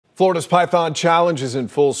Florida's Python Challenge is in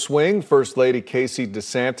full swing. First Lady Casey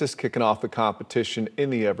DeSantis kicking off the competition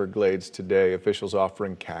in the Everglades today. Officials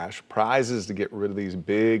offering cash prizes to get rid of these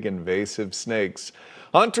big invasive snakes.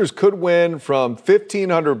 Hunters could win from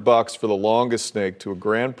 $1,500 for the longest snake to a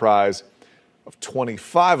grand prize of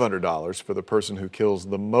 $2,500 for the person who kills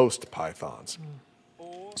the most pythons.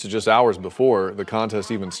 So just hours before the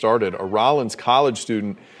contest even started, a Rollins College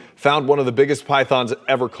student found one of the biggest pythons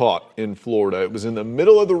ever caught in Florida. It was in the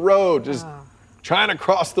middle of the road, just trying to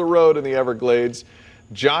cross the road in the Everglades.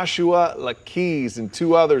 Joshua Lakeys and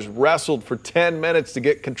two others wrestled for 10 minutes to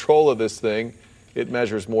get control of this thing. It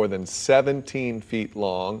measures more than 17 feet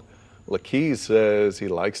long. Lakeys says he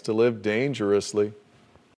likes to live dangerously.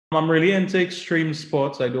 I'm really into extreme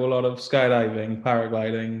sports. I do a lot of skydiving,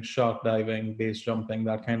 paragliding, shark diving, base jumping,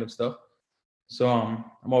 that kind of stuff. So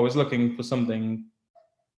I'm always looking for something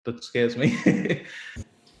that scares me.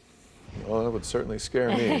 Well, that would certainly scare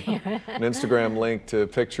me. An Instagram link to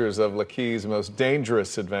pictures of Lakeys' most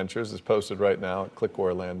dangerous adventures is posted right now at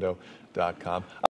clickorlando.com.